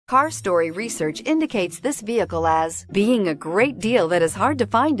Car Story research indicates this vehicle as being a great deal that is hard to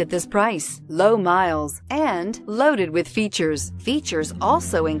find at this price, low miles, and loaded with features. Features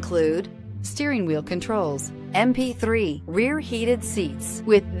also include steering wheel controls, MP3, rear heated seats.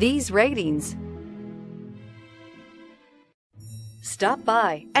 With these ratings, stop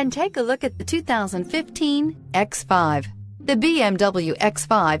by and take a look at the 2015 X5. The BMW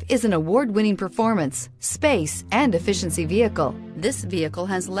X5 is an award-winning performance, space, and efficiency vehicle. This vehicle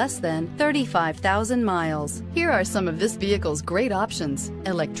has less than 35,000 miles. Here are some of this vehicle's great options: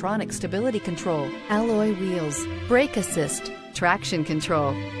 electronic stability control, alloy wheels, brake assist, traction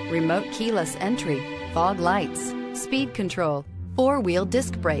control, remote keyless entry, fog lights, speed control, four-wheel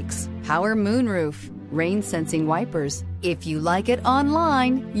disc brakes, power moonroof, rain-sensing wipers. If you like it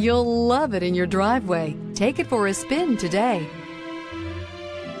online, you'll love it in your driveway. Take it for a spin today.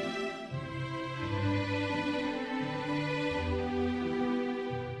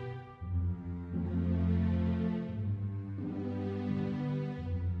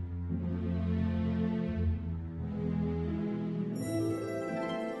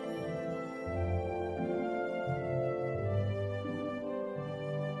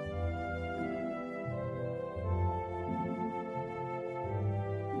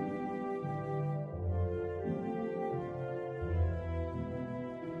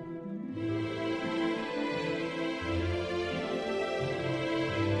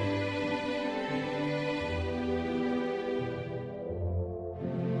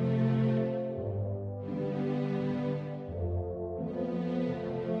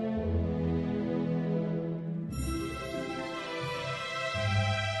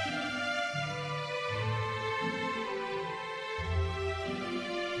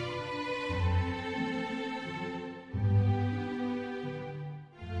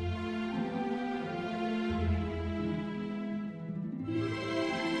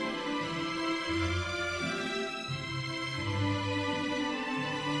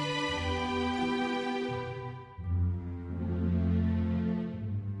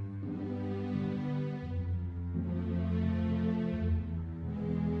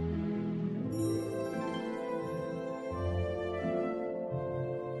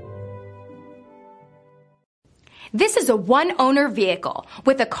 This is a one-owner vehicle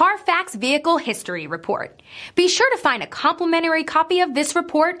with a Carfax Vehicle History Report. Be sure to find a complimentary copy of this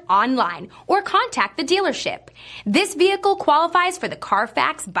report online or contact the dealership. This vehicle qualifies for the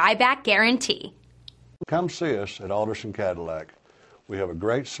Carfax Buyback Guarantee. Come see us at Alderson Cadillac. We have a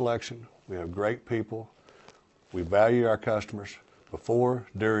great selection. We have great people. We value our customers before,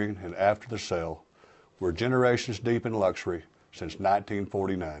 during, and after the sale. We're generations deep in luxury since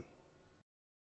 1949.